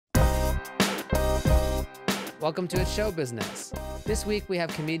Welcome to It's Show Business. This week we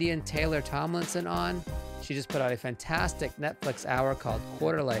have comedian Taylor Tomlinson on. She just put out a fantastic Netflix hour called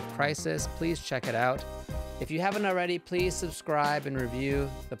Quarter Life Crisis. Please check it out. If you haven't already, please subscribe and review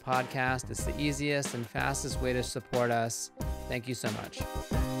the podcast. It's the easiest and fastest way to support us. Thank you so much.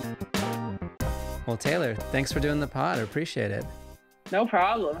 Well, Taylor, thanks for doing the pod. I appreciate it. No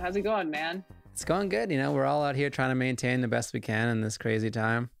problem. How's it going, man? It's going good. You know, we're all out here trying to maintain the best we can in this crazy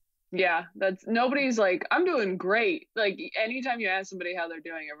time. Yeah, nobody's like, I'm doing great. Like, anytime you ask somebody how they're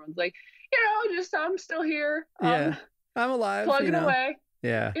doing, everyone's like, I'm still here. Yeah, I'm alive. Plugging away.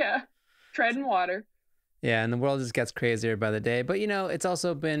 Yeah. Yeah. Treading water. Yeah, and the world just gets crazier by the day. But, it's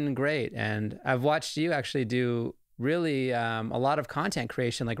also been great. And I've watched you actually do really a lot of content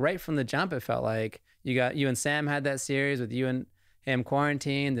creation. Like right from the jump, it felt like you and Sam had that series with you and him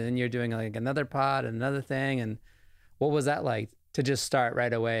quarantined. And then you're doing like another pod and another thing. And what was that like to just start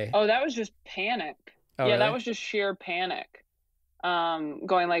right away? Oh, that was just panic. Oh, yeah, really? That was just sheer panic.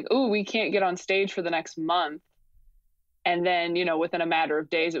 Going like, ooh, we can't get on stage for the next month. And then, within a matter of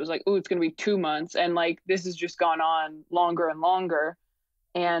days, it was like, ooh, it's going to be 2 months. And like, this has just gone on longer and longer.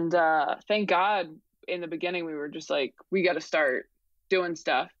 And thank God in the beginning, we were just like, we got to start doing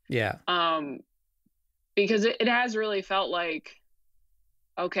stuff. Yeah. Because it has really felt like,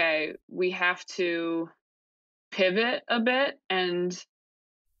 okay, we have to pivot a bit. And,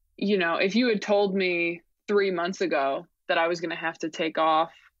 if you had told me 3 months ago that I was going to have to take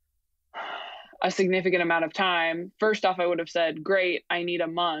off a significant amount of time, first off, I would have said, great, I need a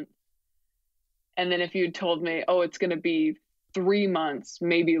month. And then if you'd told me, oh, it's going to be 3 months,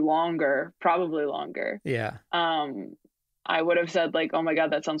 maybe longer, probably longer. Yeah. I would have said like, oh my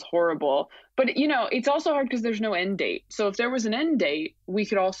God, that sounds horrible. But, it's also hard because there's no end date. So if there was an end date, we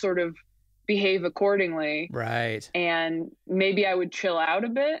could all sort of behave accordingly. Right. And maybe I would chill out a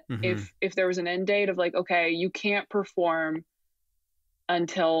bit if there was an end date of like, okay, you can't perform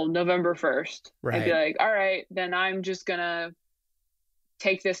until November 1st. Right. I'd be like, all right, then I'm just gonna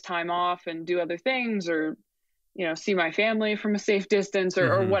take this time off and do other things, or see my family from a safe distance,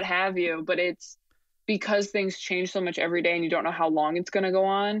 or what have you. But it's because things change so much every day and you don't know how long it's gonna go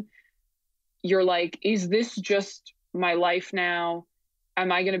on. You're like, is this just my life now? Am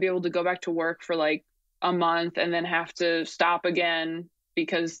I gonna be able to go back to work for like a month and then have to stop again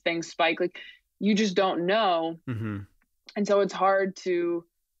because things spike? Like, you just don't know. And so it's hard to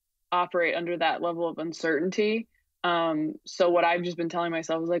operate under that level of uncertainty. So what I've just been telling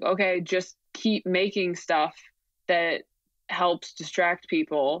myself is like, okay, just keep making stuff that helps distract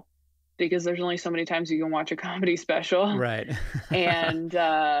people, because there's only so many times you can watch a comedy special. Right. And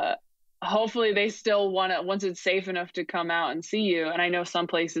hopefully they still want to, once it's safe enough to come out and see you. And I know some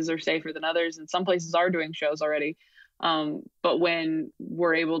places are safer than others, and some places are doing shows already. But when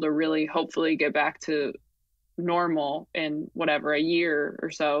we're able to really hopefully get back to normal in whatever, a year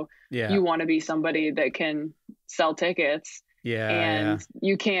or so, you want to be somebody that can sell tickets.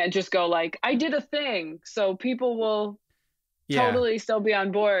 You can't just go like, I did a thing, so people will totally still be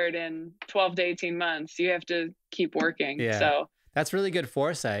on board in 12 to 18 months. You have to keep working. So that's really good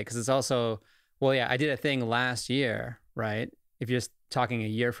foresight, because it's also, I did a thing last year, right? If you're talking a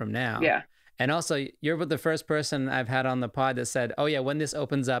year from now. And also, you're the first person I've had on the pod that said, oh yeah, when this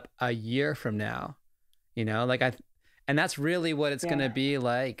opens up a year from now, and that's really what it's going to be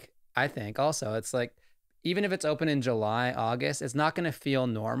like. I think also it's like, even if it's open in July, August, it's not going to feel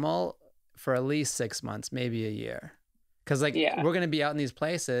normal for at least 6 months, maybe a year. Cause we're going to be out in these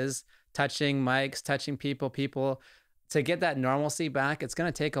places, touching mics, touching people to get that normalcy back. It's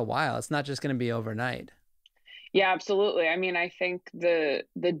going to take a while. It's not just going to be overnight. Yeah, absolutely. I mean, I think the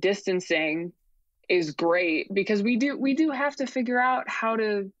distancing is great, because we do have to figure out how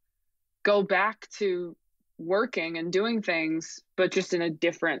to go back to working and doing things, but just in a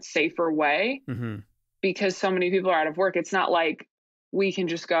different, safer way. Because so many people are out of work. It's not like we can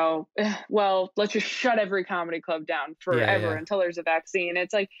just go, well, let's just shut every comedy club down forever until there's a vaccine.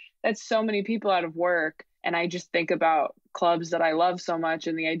 It's like, that's so many people out of work. And I just think about clubs that I love so much,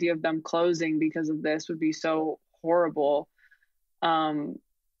 and the idea of them closing because of this would be so horrible.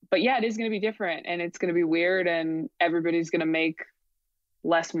 But yeah, it is going to be different, and it's going to be weird, and everybody's going to make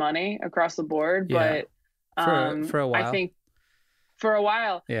less money across the board. But for a while. I think for a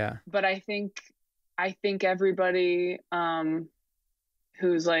while. Yeah. But I think everybody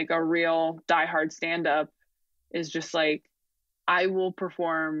who's like a real diehard stand-up is just like, I will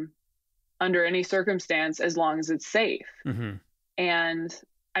perform under any circumstance as long as it's safe. And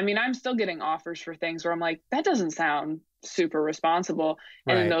I mean, I'm still getting offers for things where I'm like, that doesn't sound super responsible.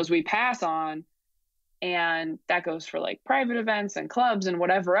 And then those we pass on. And that goes for like private events and clubs and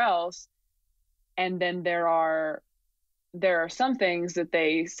whatever else. And then there are some things that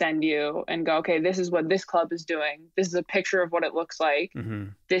they send you and go, okay, this is what this club is doing. This is a picture of what it looks like.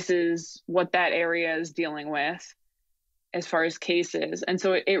 This is what that area is dealing with as far as cases. And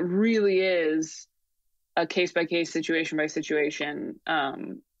so it really is a case by case, situation by situation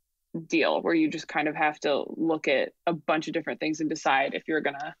deal, where you just kind of have to look at a bunch of different things and decide if you're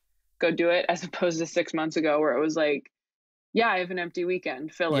going to go do it, as opposed to 6 months ago where it was like, yeah, I have an empty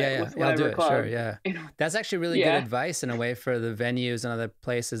weekend, fill it with whatever I'll do it. club. Sure, yeah. That's actually really good advice in a way for the venues and other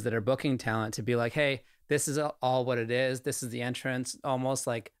places that are booking talent to be like, hey, this is all what it is. This is the entrance, almost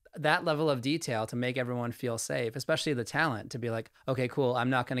like that level of detail to make everyone feel safe, especially the talent, to be like, okay, cool, I'm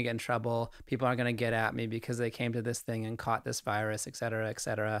not going to get in trouble. People aren't going to get at me because they came to this thing and caught this virus, et cetera, et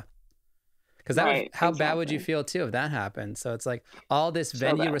cetera. Because how bad would you feel too if that happened? So it's like all this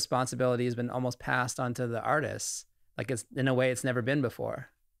venue responsibility has been almost passed on to the artists. Like it's in a way it's never been before.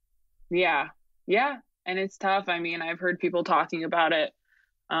 Yeah. Yeah. And it's tough. I mean, I've heard people talking about it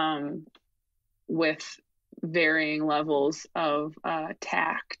with varying levels of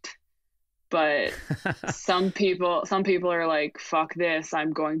tact. But some people are like, fuck this,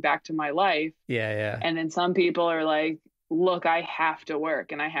 I'm going back to my life. Yeah. And then some people are like, look, I have to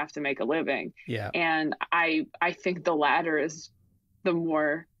work and I have to make a living. Yeah. And I think the latter is the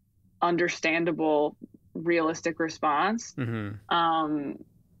more understandable, realistic response.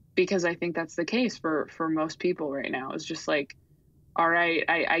 Because I think that's the case for most people right now. It's just like, all right,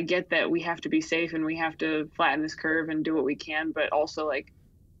 I get that we have to be safe and we have to flatten this curve and do what we can, but also like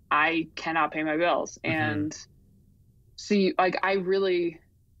I cannot pay my bills. And see, like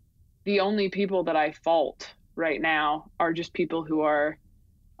the only people that I fault right now are just people who are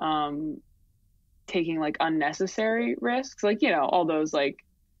taking like unnecessary risks, like, you know, all those like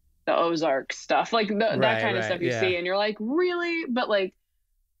the Ozark stuff, like that kind of stuff you see and you're like, really? But like,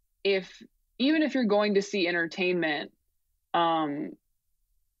 even if you're going to see entertainment,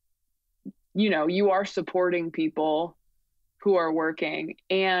 you know, you are supporting people who are working,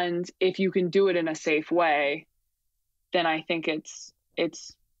 and if you can do it in a safe way, then I think it's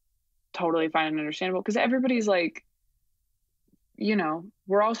totally fine and understandable, because everybody's like, you know,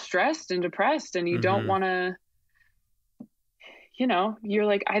 we're all stressed and depressed, and you don't want to, you know, you're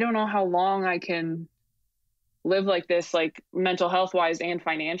like, I don't know how long I can live like this, like mental health wise and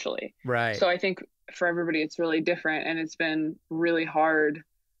financially. Right. So I think for everybody it's really different, and it's been really hard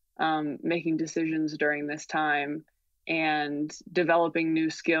making decisions during this time and developing new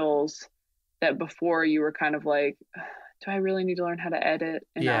skills that before you were kind of like, do I really need to learn how to edit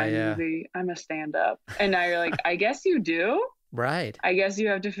an iMovie? I'm a stand-up. And now you're like, I guess you do. Right. I guess you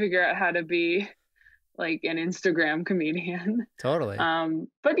have to figure out how to be like an Instagram comedian. Totally.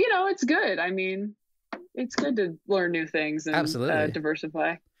 But you know, it's good. I mean, it's good to learn new things and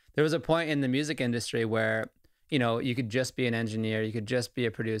diversify. There was a point in the music industry where, you know, you could just be an engineer, you could just be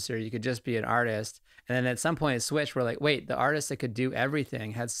a producer, you could just be an artist. And then at some point it switched. We're like, wait, the artist that could do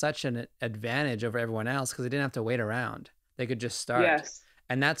everything had such an advantage over everyone else because they didn't have to wait around. They could just start. Yes.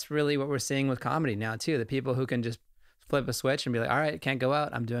 And that's really what we're seeing with comedy now too. The people who can just flip a switch and be like, all right, can't go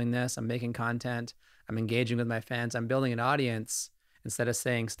out. I'm doing this. I'm making content. I'm engaging with my fans. I'm building an audience instead of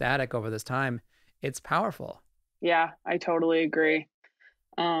staying static over this time. It's powerful. Yeah, I totally agree.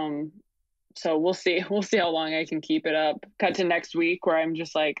 So we'll see how long I can keep it up. Cut to next week where I'm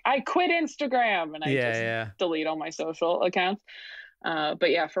just like, I quit Instagram and I delete all my social accounts.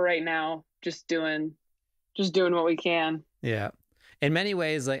 But yeah, for right now, just doing what we can. Yeah. In many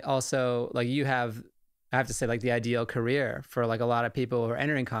ways, like also like you have, I have to say, like the ideal career for like a lot of people who are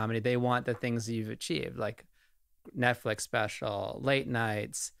entering comedy. They want the things that you've achieved, like Netflix special, late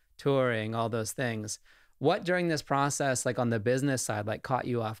nights, touring, all those things. What during this process, like on the business side, like caught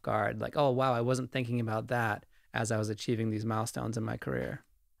you off guard? Like, oh, wow, I wasn't thinking about that as I was achieving these milestones in my career.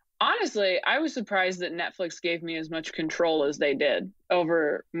 Honestly, I was surprised that Netflix gave me as much control as they did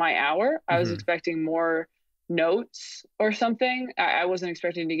over my hour. I was expecting more notes or something. I wasn't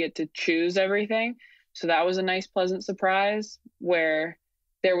expecting to get to choose everything. So that was a nice, pleasant surprise where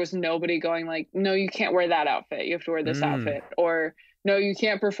there was nobody going like, no, you can't wear that outfit. You have to wear this outfit. Or no, you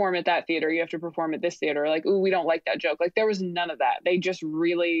can't perform at that theater. You have to perform at this theater. Like, ooh, we don't like that joke. Like there was none of that. They just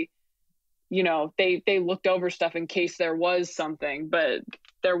really, you know, they looked over stuff in case there was something, but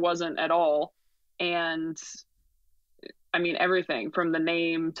there wasn't at all. And I mean, everything from the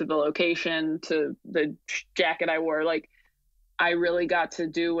name to the location to the jacket I wore, like I really got to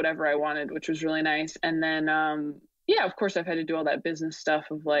do whatever I wanted, which was really nice. And then, yeah, of course I've had to do all that business stuff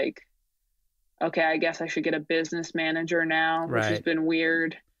of like, okay, I guess I should get a business manager now, which has been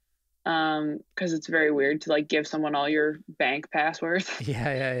weird. Because it's very weird to like give someone all your bank passwords. Yeah.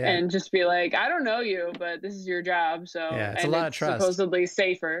 And just be like, I don't know you, but this is your job. So, Yeah, it's a and lot of it's trust. supposedly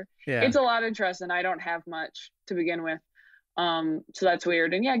safer. Yeah. It's a lot of trust, and I don't have much to begin with. So that's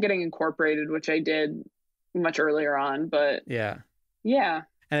weird. And yeah, getting incorporated, which I did much earlier on, but yeah.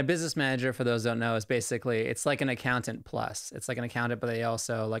 And a business manager, for those who don't know, is basically, it's like an accountant plus. It's like an accountant, but they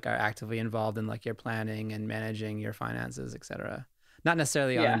also like are actively involved in like your planning and managing your finances, etc. Not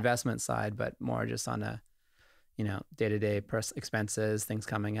necessarily on the investment side, but more just on a, you know, day-to-day expenses, things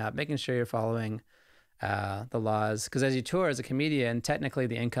coming up, making sure you're following the laws. Because as you tour as a comedian, technically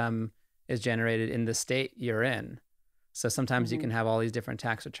the income is generated in the state you're in. So sometimes you can have all these different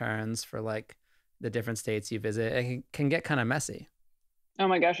tax returns for like the different states you visit. It can get kind of messy. Oh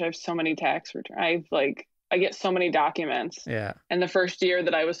my gosh, I have so many tax returns. I get so many documents. Yeah. And the first year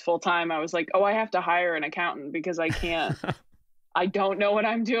that I was full-time, I was like, oh, I have to hire an accountant because I can't, I don't know what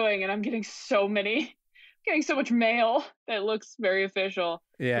I'm doing. And I'm getting so much mail that looks very official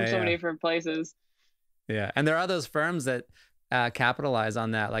from so many different places. Yeah. And there are those firms that capitalize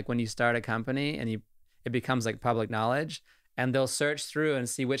on that. Like when you start a company and it becomes like public knowledge, and they'll search through and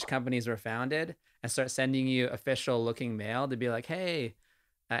see which companies were founded and start sending you official looking mail to be like, hey,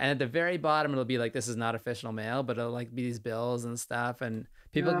 and at the very bottom, it'll be like, this is not official mail, but it'll like be these bills and stuff. And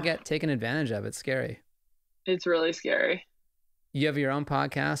people can get taken advantage of. It's scary. It's really scary. You have your own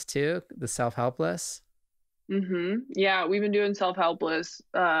podcast too, The Self-Helpless. Yeah, we've been doing Self-Helpless,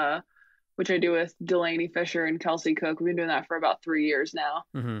 which I do with Delaney Fisher and Kelsey Cook. We've been doing that for about 3 years now.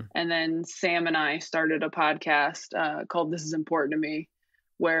 And then Sam and I started a podcast called This Is Important to Me,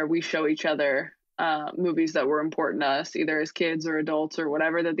 where we show each other movies that were important to us, either as kids or adults or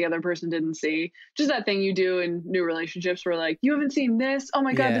whatever that the other person didn't see. Just that thing you do in new relationships where like, you haven't seen this? Oh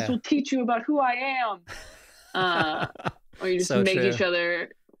my God, this will teach you about who I am. Or you just make each other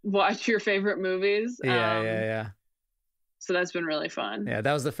watch your favorite movies. Yeah. So that's been really fun. Yeah,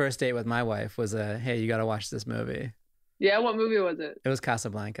 that was the first date with my wife was hey, you got to watch this movie. Yeah, what movie was it? It was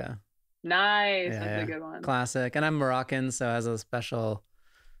Casablanca. Nice. That's a good one. Classic. And I'm Moroccan, so it has a special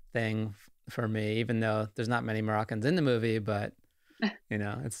thing for me, even though there's not many Moroccans in the movie, but you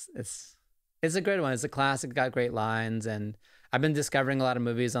know, it's a good one. It's a classic, got great lines, and I've been discovering a lot of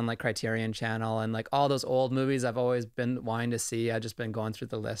movies on like Criterion Channel and like all those old movies I've always been wanting to see. I've just been going through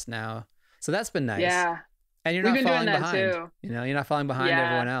the list now. So that's been nice. Yeah. And you're not falling behind. Too. You know, you're not falling behind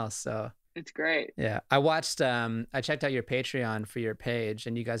everyone else. So it's great. Yeah. I watched I checked out your Patreon for your page,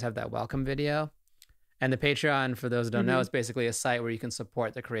 and you guys have that welcome video. And the Patreon, for those who don't know, is basically a site where you can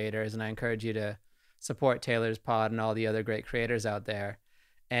support the creators. And I encourage you to support Taylor's Pod and all the other great creators out there.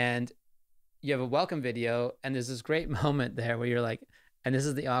 And you have a welcome video, and there's this great moment there where you're like, and this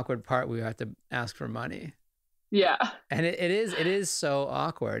is the awkward part where you have to ask for money. Yeah. And it is so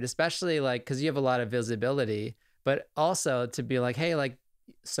awkward, especially like, cause you have a lot of visibility, but also to be like, hey, like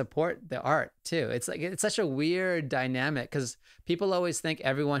support the art too. It's like, it's such a weird dynamic, cause people always think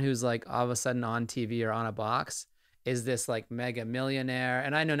everyone who's like all of a sudden on TV or on a box is this like mega millionaire.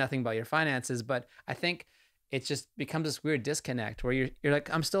 And I know nothing about your finances, but I think it just becomes this weird disconnect where you're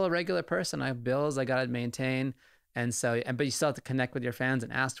like, I'm still a regular person. I have bills I got to maintain. And so, but you still have to connect with your fans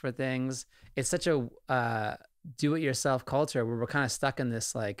and ask for things. It's such a do-it-yourself culture where we're kind of stuck in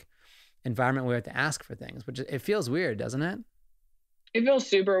this like environment where we have to ask for things, which it feels weird, doesn't it? It feels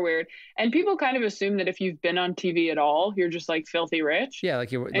super weird. And people kind of assume that if you've been on TV at all, you're just like filthy rich. Yeah,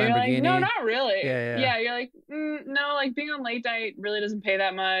 like you're Lamborghini. You're like, no, not really. Yeah, you're like, no, like being on late night really doesn't pay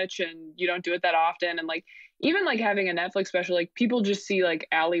that much, and you don't do it that often. And like, even like having a Netflix special, like people just see like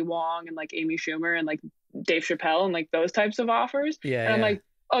Ali Wong and like Amy Schumer and like Dave Chappelle and like those types of offers. Yeah. And I'm like,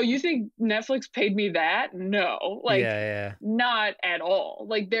 oh, you think Netflix paid me that? No, like not at all.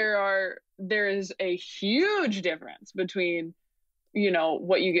 Like there is a huge difference between, you know,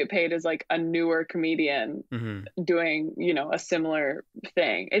 what you get paid as like a newer comedian doing, you know, a similar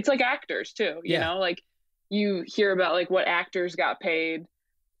thing. It's like actors too, you know, like you hear about like what actors got paid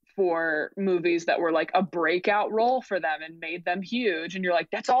for movies that were like a breakout role for them and made them huge. And you're like,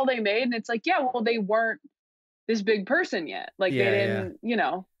 that's all they made. And it's like, yeah, well, they weren't this big person yet. Like they didn't, you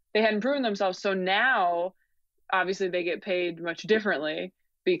know, they hadn't proven themselves. So now obviously they get paid much differently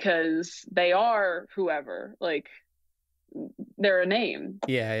because they are whoever, like they're a name.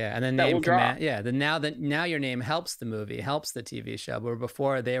 Yeah. And then name command. Yeah. Now your name helps the movie, helps the TV show, where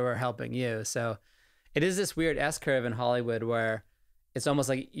before they were helping you. So it is this weird S-curve in Hollywood where it's almost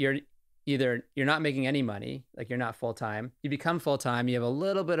like you're not making any money, like you're not full-time. You become full-time, you have a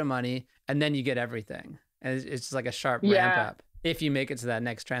little bit of money, and then you get everything. And it's just like a sharp ramp up. If you make it to that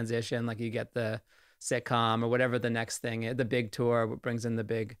next transition, like you get the sitcom or whatever the next thing, the big tour brings in the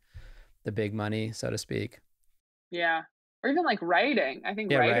big the big money, so to speak. Yeah. Or even like writing. I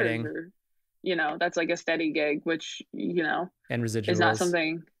think writers are, that's like a steady gig, which, and residuals is not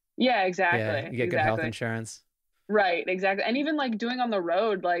something. Yeah, exactly. Yeah, you get good health insurance. Right, exactly. And even like doing on the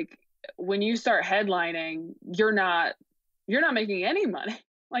road, like when you start headlining, you're not making any money.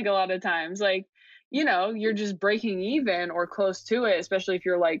 Like a lot of times, like, you're just breaking even or close to it, especially if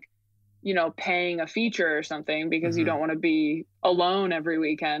you're like, paying a feature or something because you don't want to be alone every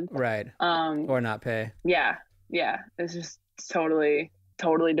weekend. Right. Or not pay. Yeah. Yeah. It's just totally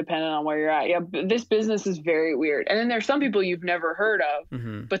dependent on where you're at. Yeah. This business is very weird. And then there's some people you've never heard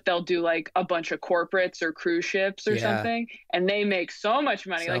of, but they'll do like a bunch of corporates or cruise ships or something. And they make so much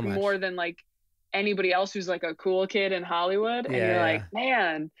money, more than like anybody else who's like a cool kid in Hollywood. And you're like,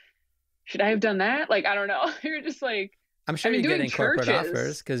 man, should I have done that? Like, I don't know. You're just like, I'm sure you're getting corporate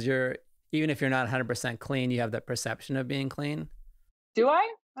offers because even if you're not 100% clean, you have that perception of being clean. Do I?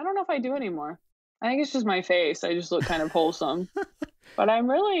 I don't know if I do anymore. I think it's just my face. I just look kind of wholesome. But I'm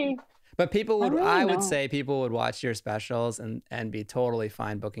really... But people would, I would say people would watch your specials and be totally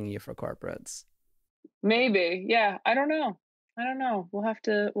fine booking you for corporates. Maybe. Yeah. I don't know. We'll have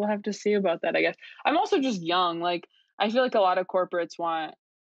to see about that, I guess. I'm also just young. Like, I feel like a lot of corporates want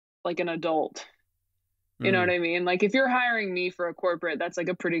like an adult. You know what I mean? Like if you're hiring me for a corporate, that's like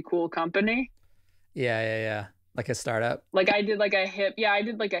a pretty cool company. Yeah. Like a startup. Like I did like a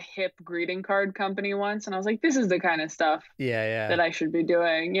hip greeting card company once. And I was like, this is the kind of stuff that I should be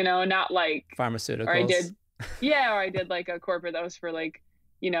doing, not like pharmaceuticals. Or I did like a corporate that was for like,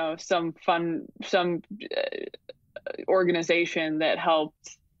 some organization that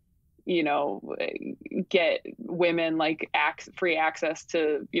helped, get women like free access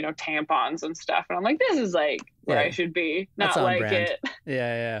to, tampons and stuff. And I'm like, this is like where I should be, not like brand. It.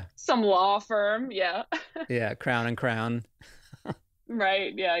 Yeah. Some law firm. Yeah. Yeah. Crown.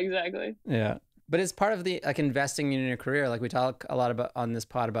 Right. Yeah, exactly. Yeah. But it's part of the, like, investing in your career. Like we talk a lot about on this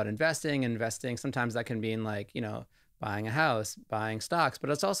pod about investing. Sometimes that can mean like, buying a house, buying stocks, but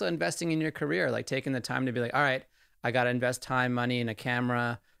it's also investing in your career, like taking the time to be like, all right, I got to invest time, money in a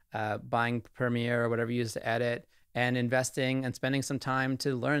camera, buying Premiere or whatever you use to edit, and investing and spending some time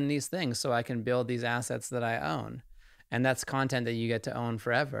to learn these things so I can build these assets that I own. And that's content that you get to own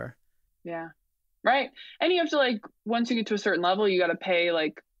forever. Yeah. Right. And you have to, like, once you get to a certain level, you got to pay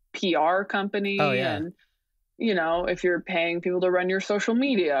like PR company. Oh, yeah. And, if you're paying people to run your social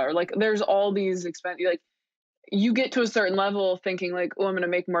media or like, there's all these expenses, like you get to a certain level thinking like, oh, I'm going to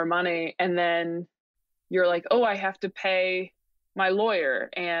make more money. And then you're like, oh, I have to pay my lawyer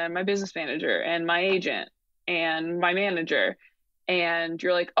and my business manager and my agent and my manager. And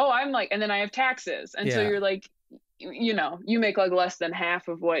you're like, oh, I'm like, and then I have taxes. And so you're like, you make like less than half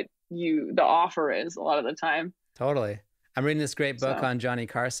of what the offer is a lot of the time. Totally. I'm reading this great book on Johnny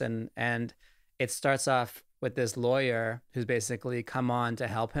Carson, and it starts off with this lawyer who's basically come on to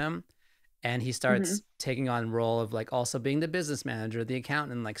help him. And he starts taking on role of like also being the business manager, the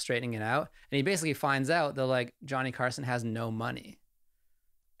accountant, and like straightening it out. And he basically finds out that like Johnny Carson has no money.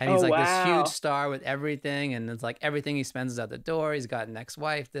 And he's this huge star with everything. And it's like everything he spends is out the door. He's got an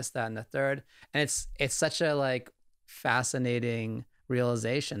ex-wife, this, that, and the third. And it's such a like fascinating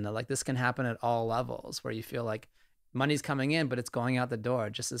realization that like this can happen at all levels where you feel like money's coming in, but it's going out the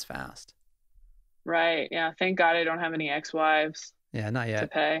door just as fast. Right. Yeah. Thank God I don't have any ex-wives. Yeah, not yet. To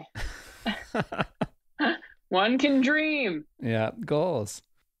pay. One can dream. Yeah, goals.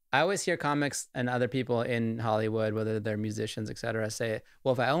 I always hear comics and other people in Hollywood, whether they're musicians, etc., say,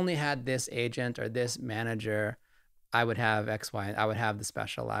 well, if I only had this agent or this manager, I would have X, Y, I would have the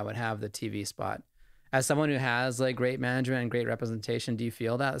special, I would have the TV spot. As someone who has like great management and great representation, do you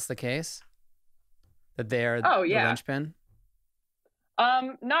feel that's the case? That they're the linchpin?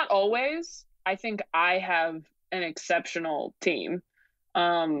 Not always. I think I have an exceptional team.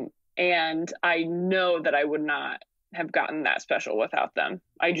 And I know that I would not have gotten that special without them.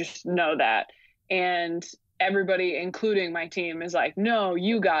 I just know that. And everybody, including my team, is like, no,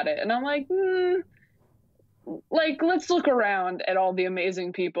 you got it. And I'm like, like, let's look around at all the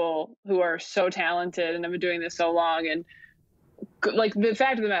amazing people who are so talented and have been doing this so long. And like, the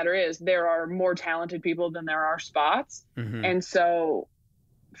fact of the matter is there are more talented people than there are spots. And so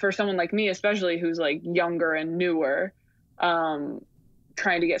for someone like me, especially who's like younger and newer,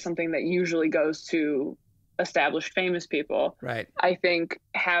 trying to get something that usually goes to established famous people. Right. I think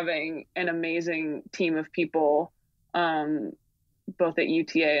having an amazing team of people, both at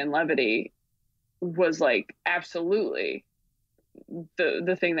UTA and Levity, was like absolutely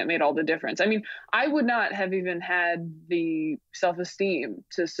the thing that made all the difference. I mean, I would not have even had the self-esteem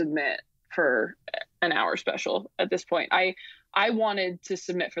to submit for an hour special at this point. I wanted to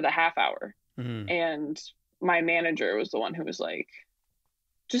submit for the half hour. And my manager was the one who was like,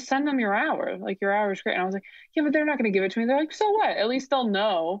 just send them your hour. Like, your hour is great. And I was like, yeah, but they're not going to give it to me. They're like, so what? At least they'll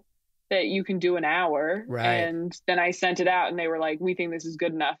know that you can do an hour. Right. And then I sent it out and they were like, we think this is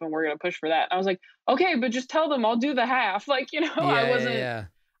good enough and we're going to push for that. And I was like, okay, but just tell them I'll do the half. Like, you know,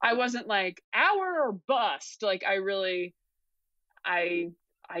 I wasn't like hour or bust. Like, I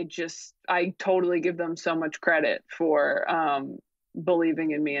totally give them so much credit for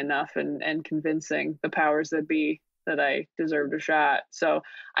believing in me enough and convincing the powers that be that I deserved a shot. So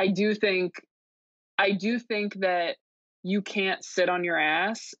I do think that you can't sit on your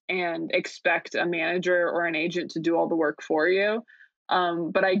ass and expect a manager or an agent to do all the work for you.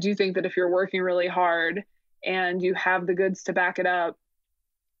 But I do think that if you're working really hard and you have the goods to back it up,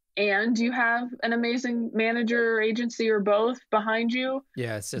 and you have an amazing manager or agency or both behind you,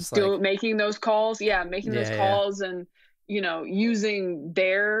 it's just making those calls, calls, and, you know, using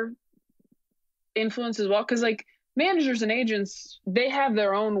their influence as well. Because like, managers and agents, they have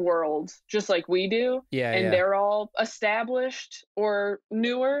their own world just like we do. They're all established or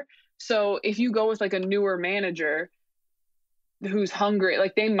newer. So if you go with like a newer manager who's hungry,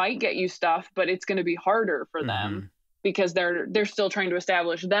 like, they might get you stuff, but it's going to be harder for them because they're still trying to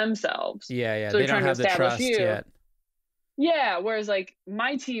establish themselves. So they don't have the trust yet. Whereas like,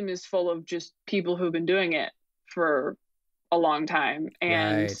 my team is full of just people who've been doing it for a long time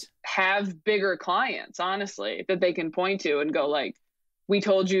and have bigger clients, honestly, that they can point to and go like, we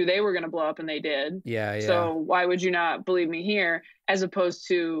told you they were going to blow up and they did. So why would you not believe me here? As opposed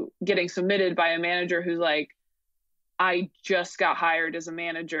to getting submitted by a manager who's like, I just got hired as a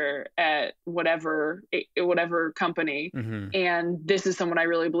manager at whatever company, and this is someone I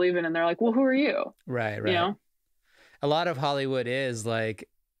really believe in. And they're like, well, who are you? Right. You know? A lot of Hollywood is like,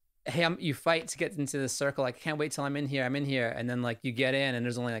 hey, you fight to get into this circle. Like, I can't wait till I'm in here. And then like, you get in and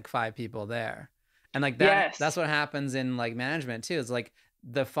there's only like 5 people there. And like that's what happens in like management too. It's like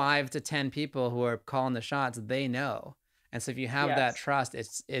the 5 to 10 people who are calling the shots, they know. And so if you have that trust,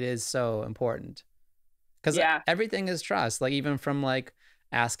 it is so important. Because everything is trust. Like, even from like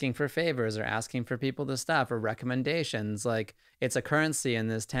asking for favors or asking for people to stuff or recommendations, like, it's a currency in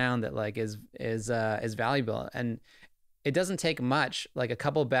this town that like is valuable. And it doesn't take much, like a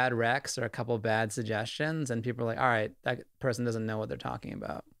couple bad recs or a couple bad suggestions, and people are like, all right, that person doesn't know what they're talking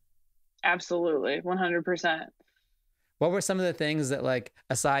about. Absolutely. 100%. What were some of the things that, like,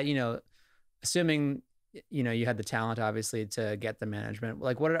 aside, you know, assuming, you know, you had the talent, obviously, to get the management,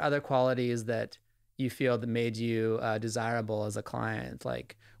 like, what are other qualities that you feel that made you desirable as a client?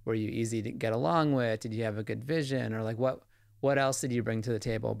 Like, were you easy to get along with? Did you have a good vision? Or like, what else did you bring to the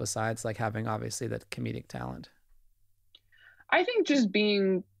table besides like having obviously that comedic talent? I think just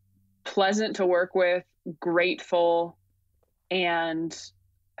being pleasant to work with, grateful, and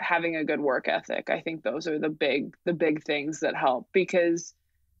having a good work ethic. I think those are the big things that help, because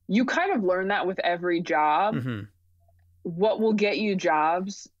you kind of learn that with every job. What will get you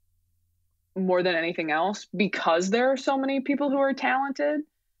jobs more than anything else, because there are so many people who are talented,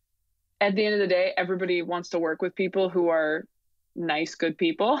 at the end of the day, everybody wants to work with people who are nice, good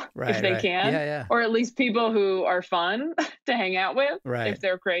people, if they can, or at least people who are fun to hang out with, if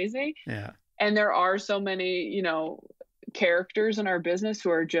they're crazy. And there are so many, you know, characters in our business who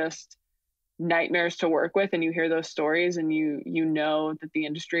are just nightmares to work with, and you hear those stories and you know that the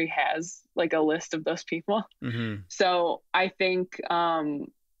industry has like a list of those people. So I think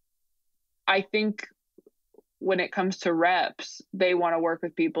when it comes to reps, they want to work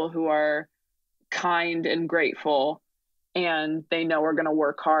with people who are kind and grateful, and they know we're going to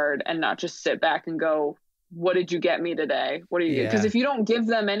work hard and not just sit back and go, what did you get me today? What do you do? Because if you don't give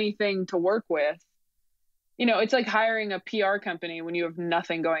them anything to work with, you know, it's like hiring a PR company when you have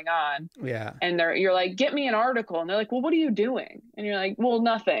nothing going on. And you're like, get me an article. And they're like, well, what are you doing? And you're like, well,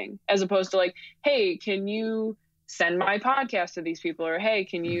 nothing. As opposed to like, hey, can you send my podcast to these people? Or, hey,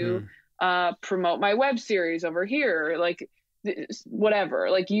 can you promote my web series over here? Like,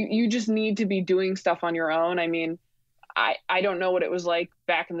 whatever. Like, you just need to be doing stuff on your own. I mean, I don't know what it was like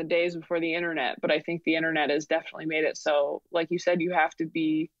back in the days before the internet, but I think the internet has definitely made it so, like you said, you have to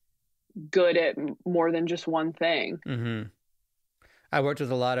be good at more than just one thing. I worked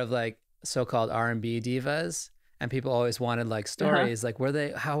with a lot of like so-called R&B divas, and people always wanted like stories, like,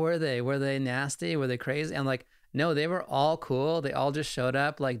 how were they nasty? Were they crazy? And like, no, they were all cool. They all just showed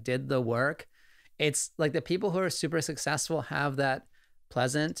up, like, did the work. It's like the people who are super successful have that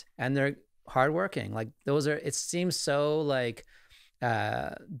pleasant, and they're hardworking. Like, it seems so like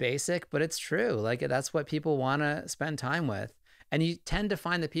basic, but it's true. Like, that's what people want to spend time with. And you tend to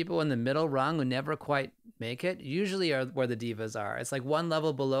find the people in the middle rung who never quite make it usually are where the divas are. It's like one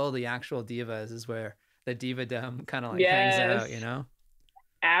level below the actual divas is where the diva-dom kind of like hangs out, you know?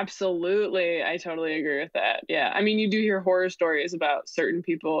 Absolutely. I totally agree with that. Yeah. I mean, you do hear horror stories about certain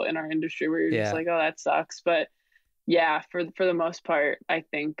people in our industry where you're just like, oh, that sucks. But yeah, for the most part, I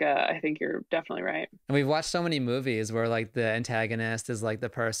think you're definitely right. And we've watched so many movies where like the antagonist is like the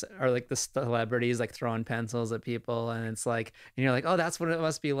person or like the celebrities like throwing pencils at people, and it's like, and you're like, oh, that's what it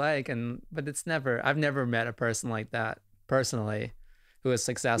must be like. But I've never met a person like that personally who was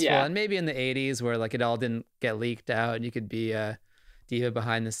successful. Yeah. And maybe in the 80s where like it all didn't get leaked out and you could be a diva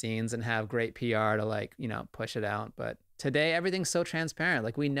behind the scenes and have great PR to like, you know, push it out. But today everything's so transparent.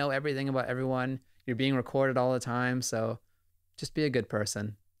 Like we know everything about everyone. You're being recorded all the time. So just be a good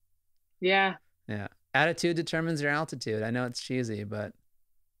person. Yeah. Yeah. Attitude determines your altitude. I know it's cheesy, but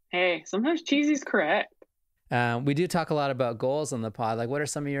hey, sometimes cheesy's correct. We do talk a lot about goals on the pod. Like, what are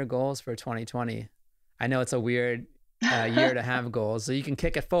some of your goals for 2020? I know it's a weird year to have goals, so you can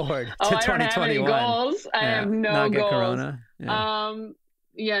kick it forward to 2021. I don't have any goals. I have no not goals. Get corona.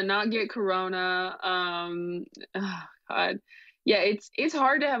 Yeah. Not get corona. Oh God. Yeah, it's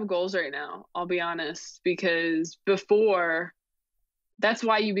hard to have goals right now, I'll be honest, because before, that's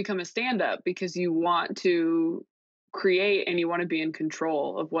why you become a stand-up, because you want to create and you want to be in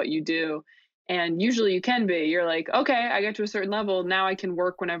control of what you do. And usually you can be. You're like, okay, I get to a certain level. Now I can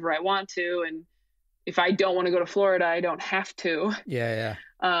work whenever I want to. And if I don't want to go to Florida, I don't have to. Yeah.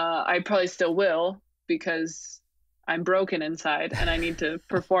 I probably still will because I'm broken inside and I need to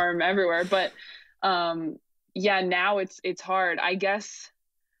perform everywhere. But yeah, now it's hard. I guess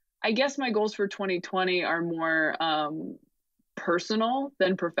my goals for 2020 are more personal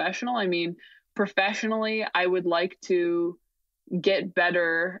than professional. I mean, professionally, I would like to get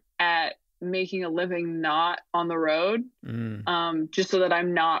better at making a living not on the road, just so that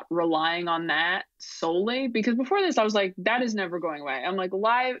I'm not relying on that solely. Because before this, I was like, that is never going away. I'm like,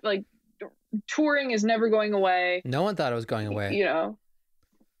 live, like touring is never going away. No one thought it was going away. You know,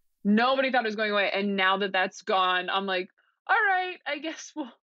 nobody thought it was going away. And now that that's gone, I'm like, all right, I guess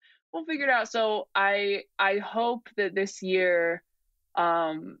we'll figure it out. So I hope that this year,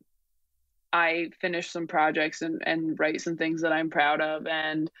 I finish some projects and write some things that I'm proud of.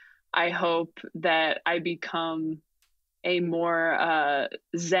 And I hope that I become a more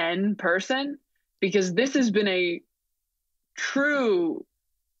zen person, because this has been a true,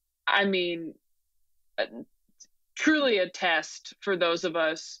 I mean, truly a test for those of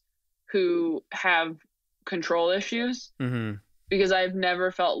us who have control issues, because I've never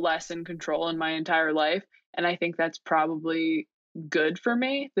felt less in control in my entire life. And I think that's probably good for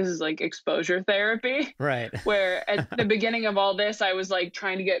me. This is like exposure therapy, right? Where at the beginning of all this, I was like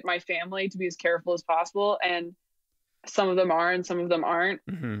trying to get my family to be as careful as possible, and some of them are and some of them aren't,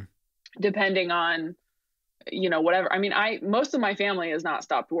 depending on, you know, whatever. I mean, most of my family has not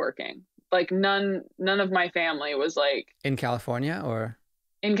stopped working. Like none of my family was like in California or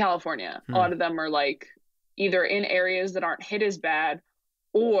in California. A lot of them are like either in areas that aren't hit as bad,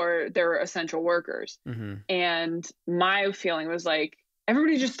 or they're essential workers. And my feeling was like,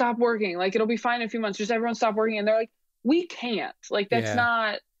 everybody just stop working. Like, it'll be fine in a few months. Just everyone stop working. And they're like, we can't. Like, that's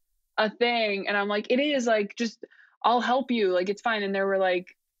not a thing. And I'm like, it is. Like, just, I'll help you. Like, it's fine. And they were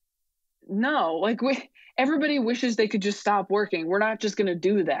like, no, like everybody wishes they could just stop working. We're not just going to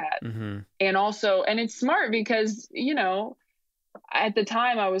do that. And also, and it's smart because, you know, at the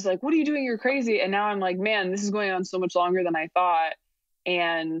time I was like, what are you doing? You're crazy. And now I'm like, man, this is going on so much longer than I thought.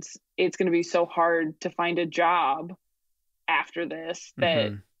 And it's going to be so hard to find a job after this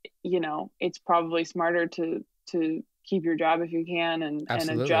that, you know, it's probably smarter to keep your job if you can and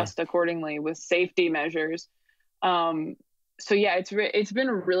adjust accordingly with safety measures. So yeah, it's been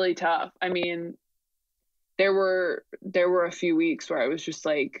really tough. I mean, there were a few weeks where I was just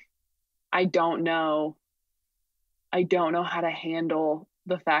like, I don't know how to handle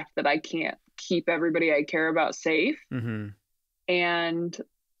the fact that I can't keep everybody I care about safe. And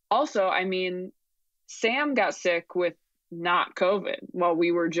also, I mean, Sam got sick with not COVID while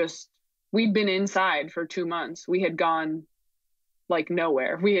we'd been inside for 2 months. We had gone like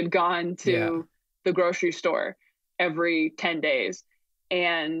nowhere. We had gone to the grocery store every 10 days,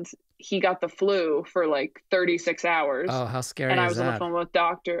 and he got the flu for like 36 hours. Oh, how scary. And I was on the phone with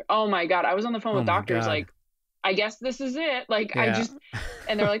doctor. Oh my God. I was on the phone with doctors like, I guess this is it. Like,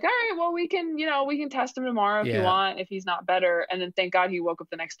 and they're like, all right, well, we can test him tomorrow if you want, if he's not better. And then thank God he woke up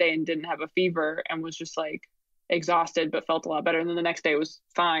the next day and didn't have a fever and was just like exhausted, but felt a lot better. And then the next day was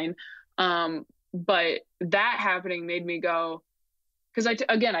fine. But that happening made me go, because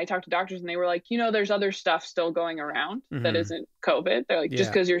I talked to doctors and they were like, there's other stuff still going around that isn't COVID. They're like,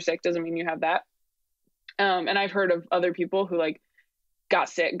 just because you're sick doesn't mean you have that. And I've heard of other people who like got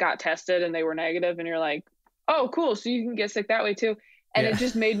sick, got tested, and they were negative, and you're like, oh, cool. So you can get sick that way too. And it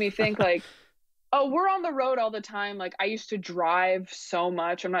just made me think like, oh, we're on the road all the time. Like I used to drive so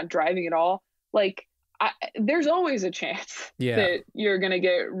much. I'm not driving at all. Like there's always a chance that you're going to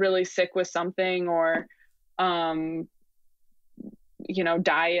get really sick with something or,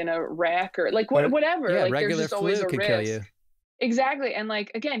 die in a wreck or like whatever. Yeah, like regular there's just flu always a could risk. kill you. Exactly. And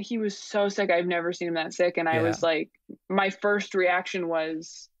like, again, he was so sick. I've never seen him that sick. And I was like, my first reaction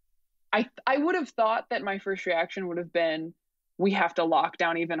was, I would have thought that my first reaction would have been, we have to lock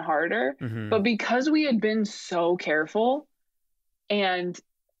down even harder. But because we had been so careful and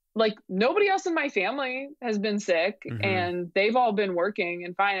like nobody else in my family has been sick and they've all been working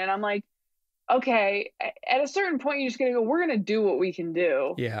and fine. And I'm like, okay, at a certain point, you just gotta go, we're going to do what we can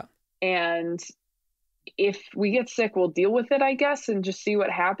do. Yeah. And if we get sick, we'll deal with it, I guess, and just see what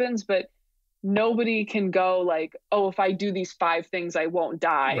happens. But nobody can go like, oh, if I do these 5 things, I won't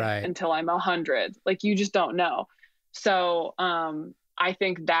die until I'm 100. Like, you just don't know. So I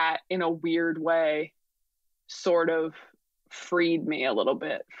think that in a weird way sort of freed me a little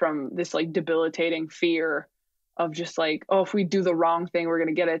bit from this like debilitating fear of just like, oh, if we do the wrong thing, we're going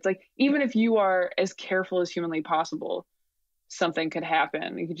to get it. It's like, even if you are as careful as humanly possible, something could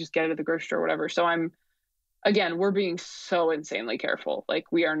happen. You could just get it at the grocery store or whatever. So we're being so insanely careful. Like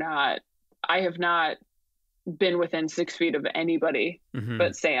I have not been within 6 feet of anybody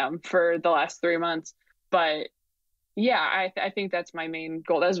but Sam for the last 3 months. But yeah, I think that's my main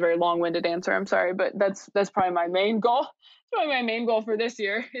goal. That was a very long-winded answer. I'm sorry, but that's probably my main goal. It's probably my main goal for this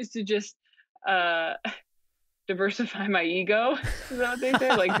year is to just diversify my ego. Is that what they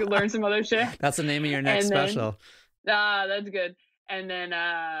say? Like learn some other shit. That's the name of your next special. That's good. And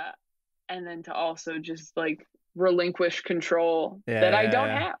then to also just like relinquish control that I don't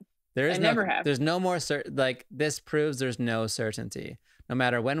have. Never have. There's no more like this proves there's no certainty. No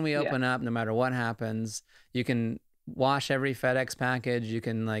matter when we open up, no matter what happens, you can wash every FedEx package, you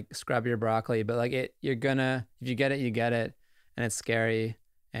can like scrub your broccoli, but like if you get it, you get it, and it's scary.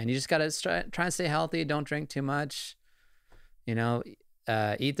 And you just gotta try and stay healthy. Don't drink too much.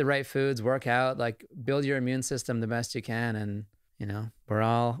 Eat the right foods, work out, like build your immune system the best you can, and we're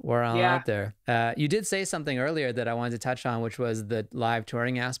all out there. You did say something earlier that I wanted to touch on, which was the live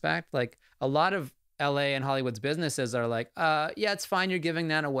touring aspect. Like a lot of LA and Hollywood's businesses are like, it's fine, you're giving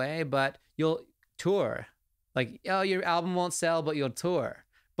that away, but you'll tour. Like, oh, your album won't sell, but you'll tour.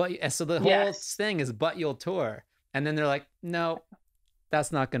 But so the whole thing is, but you'll tour. And then they're like, no,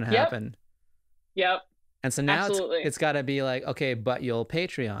 that's not going to happen. Yep. And so now it's got to be like, okay, but you'll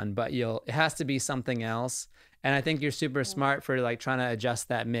Patreon, it has to be something else. And I think you're super smart for like trying to adjust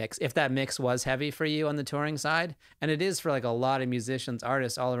that mix. If that mix was heavy for you on the touring side, and it is for like a lot of musicians,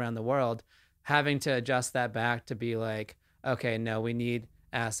 artists all around the world, having to adjust that back to be like, okay, no, we need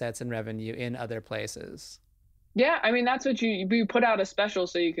assets and revenue in other places. Yeah, I mean, that's what you put out a special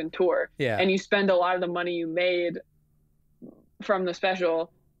so you can tour. Yeah. And you spend a lot of the money you made from the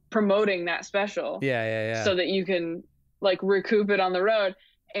special promoting that special. Yeah. So that you can like recoup it on the road.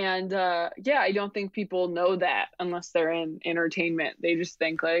 And I don't think people know that unless they're in entertainment. They just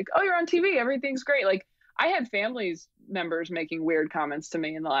think like, oh, you're on TV, everything's great. Like I had families members making weird comments to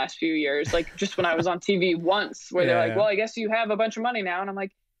me in the last few years, like just when I was on TV once where they're like, well, I guess you have a bunch of money now. And I'm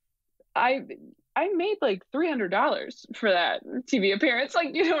like, I made like $300 for that TV appearance.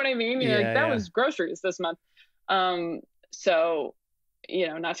 Like, you know what I mean? That was groceries this month. So,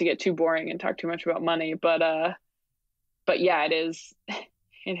 not to get too boring and talk too much about money, but yeah, it is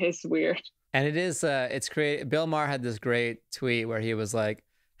weird. And it is, it's great. Bill Maher had this great tweet where he was like,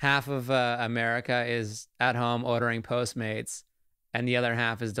 half of America is at home ordering Postmates and the other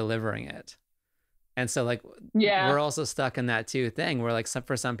half is delivering it. And so like, we're also stuck in that thing where like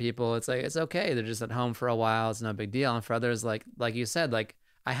for some people, it's like, it's okay. They're just at home for a while. It's no big deal. And for others, like you said, like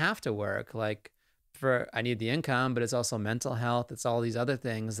I have to work, like I need the income, but it's also mental health. It's all these other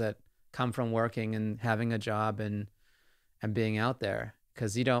things that come from working and having a job and being out there.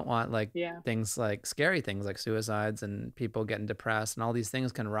 Cause you don't want like things like scary things like suicides and people getting depressed and all these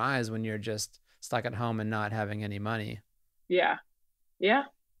things can rise when you're just stuck at home and not having any money. Yeah. Yeah.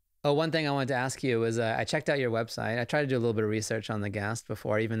 Oh, one thing I wanted to ask you was I checked out your website. I tried to do a little bit of research on the guest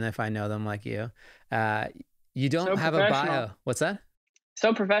before, even if I know them like you. You don't have a bio. What's that?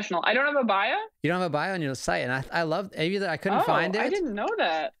 So professional. I don't have a bio? You don't have a bio on your site. And I loved either I couldn't find it. I didn't know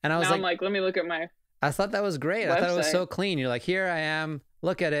that. And I was I'm like, let me look at my I thought that was great. website. I thought it was so clean. You're like, here I am.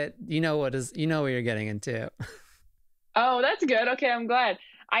 Look at it. You know what you're getting into. Oh, that's good. Okay, I'm glad.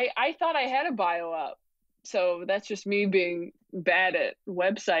 I thought I had a bio up. So that's just me being bad at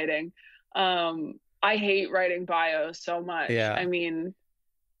websiting. I hate writing bios so much. Yeah. I mean,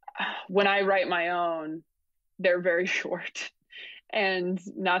 when I write my own, they're very short and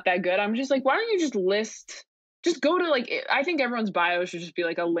not that good. I'm just like, why don't you just go to like, I think everyone's bio should just be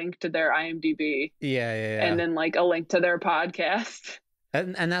like a link to their IMDb Yeah, yeah, and yeah. then like a link to their podcast.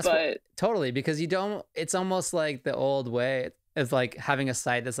 And that's But totally, because you don't, it's almost like the old way. It's like having a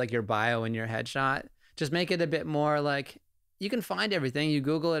site that's like your bio and your headshot. Just make it a bit more like you can find everything. You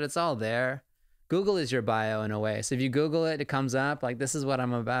Google it, it's all there. Google is your bio in a way. So if you Google it, it comes up like, this is what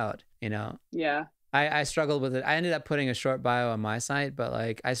I'm about, you know? yeah. I struggled with it. I ended up putting a short bio on my site, but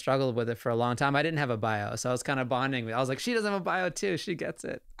like I struggled with it for a long time. I didn't have a bio. So I was kind of bonding with, I was like, she doesn't have a bio too. She gets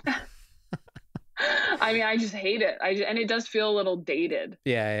it. I mean, I just hate it. And it does feel a little dated.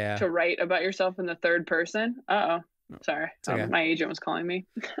 Yeah, yeah. To write about yourself in the third person. Uh-oh. Sorry. Okay. My agent was calling me.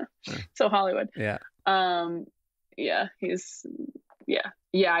 So Hollywood. Yeah. Yeah,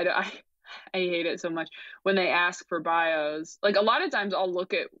 I hate it so much when they ask for bios. Like a lot of times I'll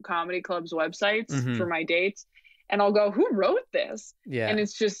look at comedy clubs websites for my dates and I'll go, who wrote this? Yeah. And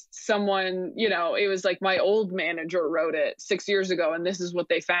it's just someone, you know, it was like my old manager wrote it 6 years ago and this is what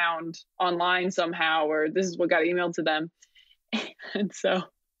they found online somehow, or this is what got emailed to them. And so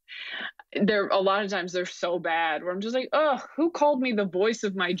a lot of times they're so bad where I'm just like, oh, who called me the voice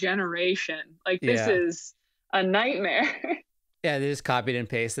of my generation? Like this is a nightmare. Yeah, they just copied and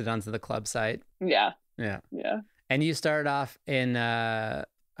pasted onto the club site. Yeah. Yeah. Yeah. And you started off in I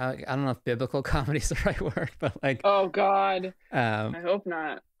don't know if biblical comedy is the right word, but like, oh God, I hope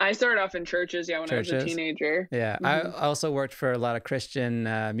not. I started off in churches, when I was a teenager. Yeah, I also worked for a lot of Christian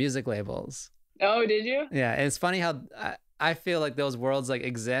music labels. Oh, did you? Yeah, and it's funny how I feel like those worlds like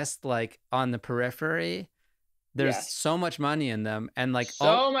exist like on the periphery. There's so much money in them, and like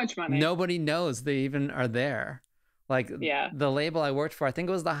so much money. Nobody knows they even are there. Like the label I worked for, I think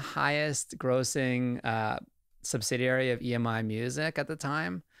it was the highest grossing subsidiary of EMI Music at the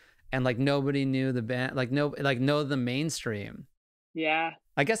time, and like nobody knew the band, know the mainstream. Yeah,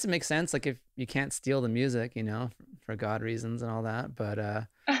 I guess it makes sense. Like if you can't steal the music, you know, for God reasons and all that. But I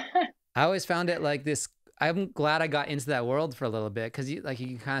always found it like this. I'm glad I got into that world for a little bit because you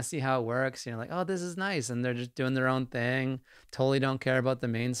can kind of see how it works. You're like, oh, this is nice, and they're just doing their own thing. Totally don't care about the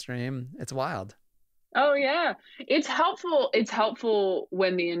mainstream. It's wild. Oh yeah, it's helpful. It's helpful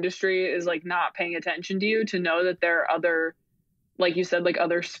when the industry is like not paying attention to you to know that there are other, like you said, like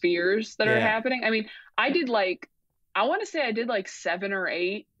other spheres that are happening. I mean, I want to say I did like 7 or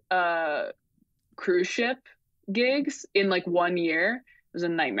 8 cruise ship gigs in like 1 year. It was a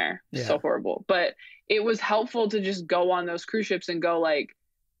nightmare. So horrible. But it was helpful to just go on those cruise ships and go like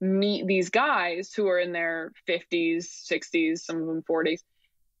meet these guys who are in their 50s, 60s, some of them 40s,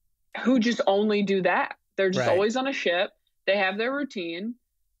 who just only do that. They're just always on a ship. They have their routine.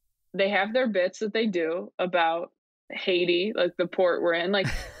 They have their bits that they do about Haiti, like the port we're in. Like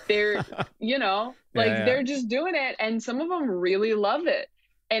they're, they're just doing it. And some of them really love it.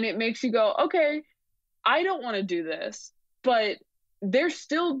 And it makes you go, okay, I don't want to do this, but they're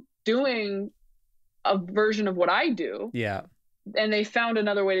still doing a version of what I do. Yeah. And they found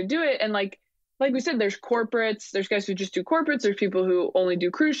another way to do it. And like we said, there's corporates, there's guys who just do corporates, there's people who only do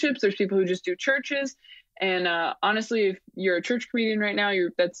cruise ships, there's people who just do churches. And honestly, if you're a church comedian right now,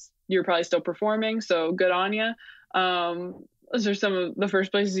 you're probably still performing. So good on you. Those are some of the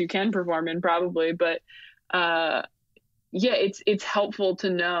first places you can perform in probably. But it's helpful to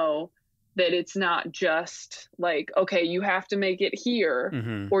know that it's not just like, okay, you have to make it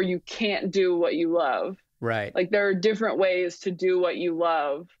here or you can't do what you love. Right. Like there are different ways to do what you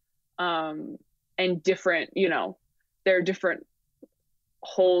love. And different, there are different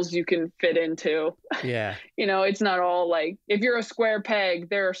holes you can fit into. Yeah. It's not all like, if you're a square peg,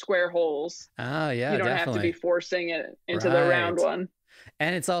 there are square holes. Oh yeah. You don't have to be forcing it into the round one.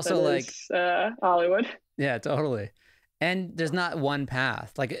 And it's also Hollywood. Yeah, totally. And there's not one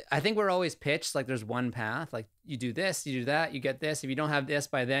path. Like, I think we're always pitched like there's one path. Like, you do this, you do that, you get this. If you don't have this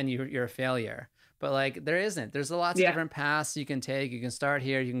by then, you're a failure. But like, there isn't. There's lots of different paths you can take. You can start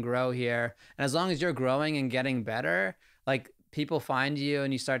here, you can grow here. And as long as you're growing and getting better, like people find you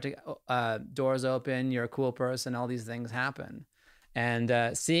and you start to, doors open, you're a cool person, all these things happen.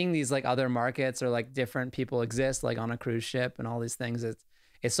 And seeing these like other markets or like different people exist, like on a cruise ship and all these things,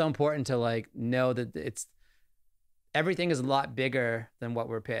 it's so important to like know that everything is a lot bigger than what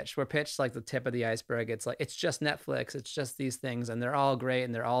we're pitched. We're pitched like the tip of the iceberg. It's like, it's just Netflix. It's just these things and they're all great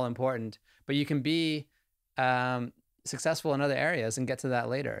and they're all important, but you can be successful in other areas and get to that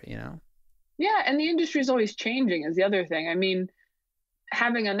later, Yeah, and the industry is always changing is the other thing. I mean,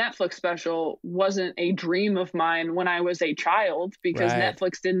 having a Netflix special wasn't a dream of mine when I was a child because Right.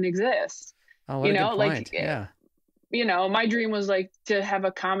 Netflix didn't exist. Oh, what a good point. Yeah. My dream was like to have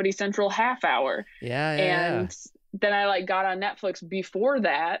a Comedy Central half hour. Yeah, yeah, yeah. And then I like got on Netflix before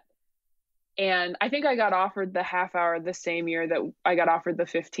that. And I think I got offered the half hour the same year that I got offered the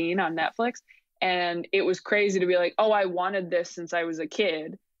 15 on Netflix. And it was crazy to be like, oh, I wanted this since I was a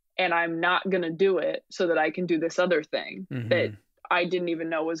kid and I'm not going to do it so that I can do this other thing that I didn't even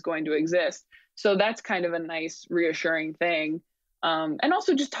know was going to exist. So that's kind of a nice, reassuring thing. And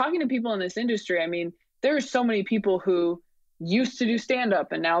also just talking to people in this industry. I mean, there are so many people who used to do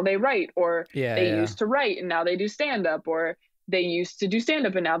stand-up and now they write, or they used to write and now they do stand-up, or they used to do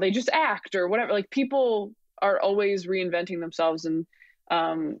stand-up and now they just act or whatever. Like, people are always reinventing themselves and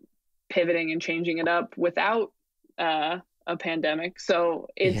pivoting and changing it up without a pandemic. So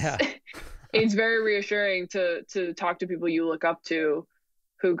it's very reassuring to talk to people you look up to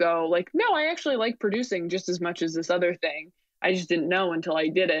who go like, no, I actually like producing just as much as this other thing. I just didn't know until I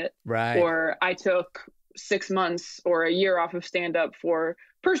did it. Right. Or I took 6 months or a year off of stand-up for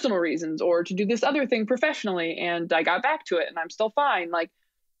personal reasons or to do this other thing professionally, and I got back to it and I'm still fine. Like,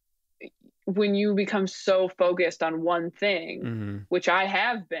 when you become so focused on one thing, which I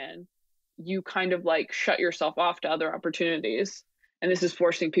have been, you kind of like shut yourself off to other opportunities. And this is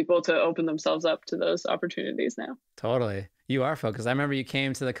forcing people to open themselves up to those opportunities now. Totally. You are focused. I remember you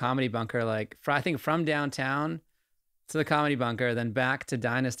came to the Comedy Bunker, like, I think from downtown to the Comedy Bunker, then back to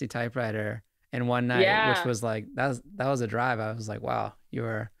Dynasty Typewriter in one night, which was like, that was a drive. I was like, wow, you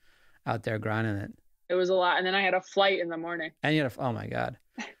were out there grinding it. It was a lot. And then I had a flight in the morning. And you had oh my God.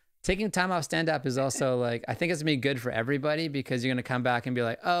 Taking time off stand-up is also like, I think it's gonna be good for everybody because you're gonna come back and be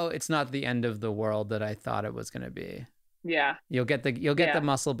like, oh, it's not the end of the world that I thought it was gonna be. Yeah. You'll get the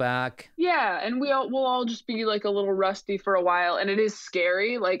muscle back. Yeah. And we'll all just be like a little rusty for a while. And it is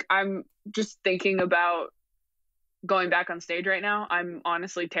scary. Like, I'm just thinking about going back on stage right now. I'm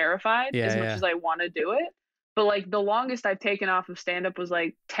honestly terrified as much as I want to do it. But like, the longest I've taken off of stand-up was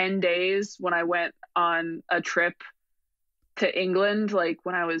like 10 days when I went on a trip to England, like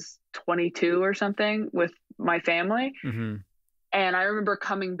when I was 22 or something with my family. And I remember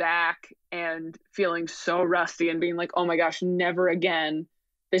coming back and feeling so rusty and being like, oh my gosh, never again.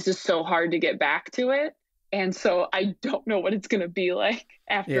 This is so hard to get back to it. And so I don't know what it's going to be like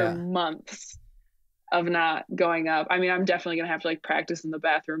after months of not going up. I mean, I'm definitely going to have to like practice in the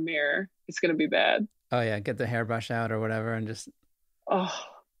bathroom mirror. It's going to be bad. Oh yeah. Get the hairbrush out or whatever. And just, are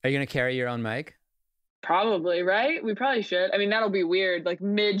you going to carry your own mic? Probably, right? We probably should. I mean, that'll be weird, like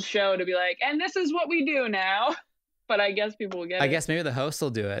mid-show to be like, and this is what we do now. But I guess people will get it. I guess maybe the host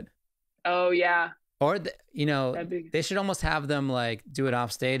will do it. Oh, yeah. Or, they should almost have them like do it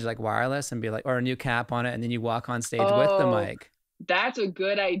off stage, like wireless, and be like, or a new cap on it. And then you walk on stage with the mic. That's a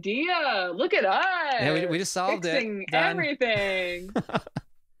good idea. Look at us. Yeah, we just solved fixing everything.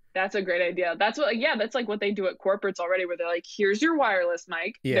 That's a great idea. That's like what they do at corporates already, where they're like, here's your wireless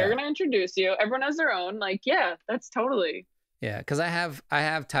mic. Yeah. They're going to introduce you. Everyone has their own. Like, yeah, that's totally. Yeah. Because I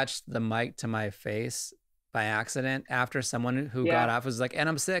have touched the mic to my face by accident after someone who got off was like, and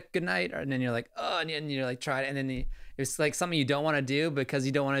I'm sick, good night. And then you're like, oh, and you're like, try it. And then it's like something you don't want to do because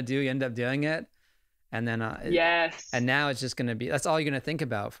you don't want to do, you end up doing it. And then, and now it's just going to be, that's all you're going to think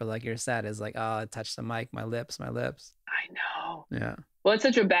about for like your set is like, oh, I touched the mic, my lips. I know. Yeah. Well, it's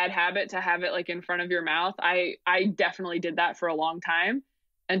such a bad habit to have it like in front of your mouth. I definitely did that for a long time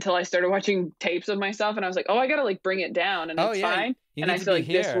until I started watching tapes of myself. And I was like, oh, I got to like bring it down and it's fine. And I feel like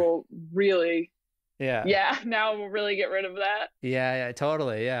this will really, now we'll really get rid of that. Yeah,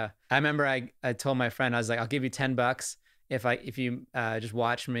 totally. Yeah. I remember I told my friend, I was like, I'll give you $10 if you just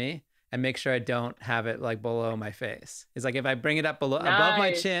watch me and make sure I don't have it like below my face. It's like, if I bring it up above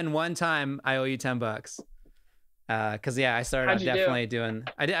my chin one time, I owe you $10. Cause I started out definitely doing,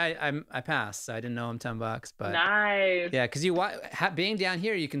 I passed, so I didn't know him $10, but nice. Yeah. Cause being down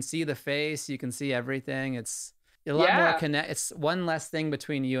here, you can see the face, you can see everything. It's a lot more it's one less thing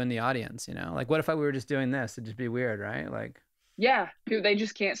between you and the audience, like what if we were just doing this? It'd just be weird, right? Like, yeah, they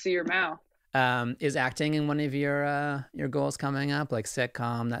just can't see your mouth. Is acting in one of your goals coming up, like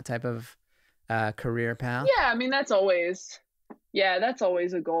sitcom, that type of career path? Yeah. I mean, that's always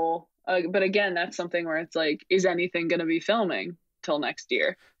a goal. But again, that's something where it's like, is anything going to be filming till next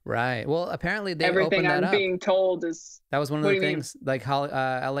year? Right. Well, apparently they everything opened that I'm being told is. That was one of the things. Like how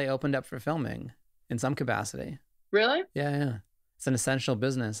LA opened up for filming in some capacity. Really? Yeah. It's an essential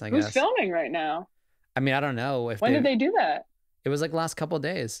business, I guess. Who's filming right now? I mean, I don't know if. When did they do that? It was like last couple of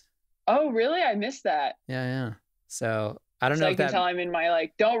days. Oh, really? I missed that. Yeah. So I don't so know I if can that... tell I'm in my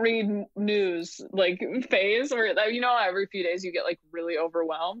like don't read news like phase, or you know, every few days you get like really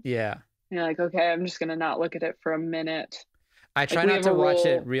overwhelmed. Yeah. And you're like, okay, I'm just gonna not look at it for a minute. I try not to watch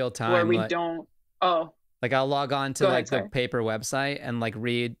it real time where we don't. Oh, like I'll log on to go like ahead, the sorry. paper website and like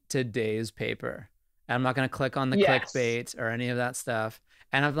read today's paper. And I'm not going to click on the Yes. clickbait or any of that stuff.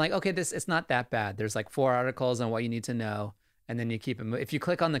 And I'm like, okay, it's not that bad. There's like 4 articles on what you need to know. And then you keep it. If you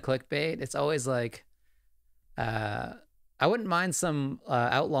click on the clickbait, it's always like, I wouldn't mind some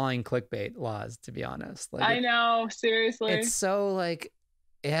outlawing clickbait laws, to be honest. Like, I know, seriously. It's so like,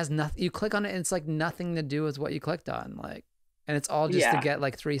 it has nothing. You click on it and it's like nothing to do with what you clicked on. Like, and it's all just to get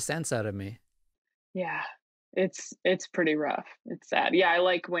like 3 cents out of me. Yeah. It's pretty rough. It's sad. Yeah, I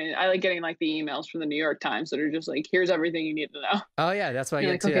like getting like the emails from the New York Times that are just like, here's everything you need to know. Oh yeah, that's what I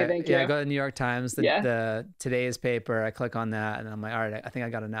get like, too. Okay, thank you. I go to the New York Times, the today's paper. I click on that, and I'm like, all right, I think I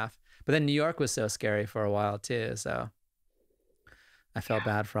got enough. But then New York was so scary for a while too, so I felt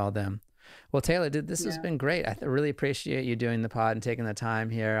bad for all them. Well, Taylor, this has been great. I really appreciate you doing the pod and taking the time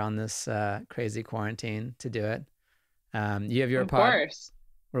here on this crazy quarantine to do it. You have your pod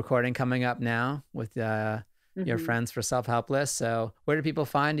recording coming up now with your friends for Self-Helpless. So where do people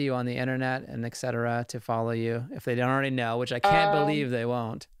find you on the internet and etc. to follow you if they don't already know, which I can't believe they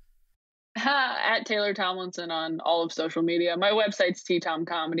won't? At Taylor Tomlinson on all of social media. My website's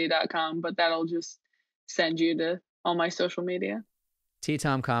ttomcomedy.com, but that'll just send you to all my social media.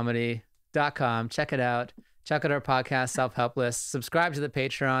 ttomcomedy.com. Check it out. Check out our podcast, Self-Helpless. Subscribe to the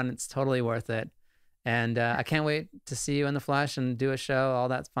Patreon. It's totally worth it. And I can't wait to see you in the flesh and do a show, all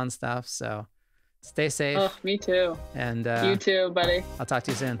that fun stuff. So stay safe. Oh, me too. And you too, buddy. I'll talk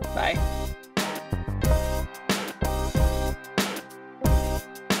to you soon. Bye.